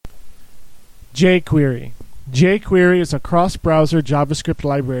jQuery. jQuery is a cross-browser JavaScript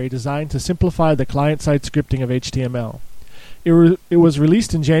library designed to simplify the client-side scripting of HTML. It was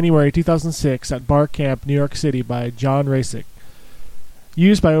released in January 2006 at Bar Camp, New York City by John Rasick.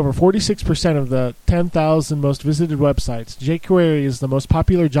 Used by over 46% of the 10,000 most visited websites, jQuery is the most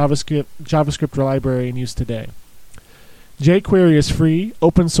popular JavaScript library in use today. jQuery is free,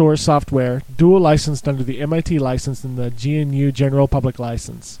 open-source software, dual-licensed under the MIT license and the GNU General Public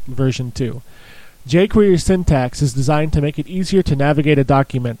License, version 2. jQuery's syntax is designed to make it easier to navigate a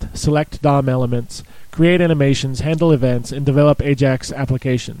document, select DOM elements, create animations, handle events, and develop AJAX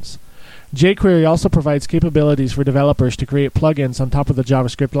applications. jQuery also provides capabilities for developers to create plugins on top of the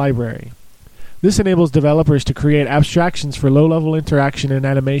JavaScript library. This enables developers to create abstractions for low-level interaction and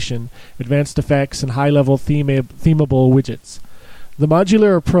animation, advanced effects, and high-level themable widgets. The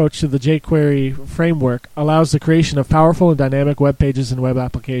modular approach to the jQuery framework allows the creation of powerful and dynamic web pages and web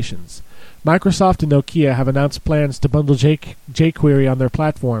applications. Microsoft and Nokia have announced plans to bundle jQuery on their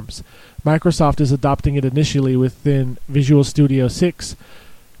platforms. Microsoft is adopting it initially within Visual Studio 6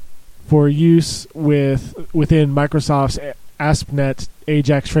 for use within Microsoft's ASP.NET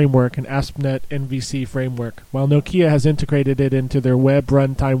AJAX framework and ASP.NET MVC framework, while Nokia has integrated it into their web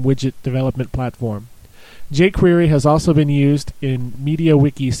runtime widget development platform. jQuery has also been used in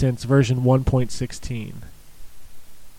MediaWiki since version 1.16.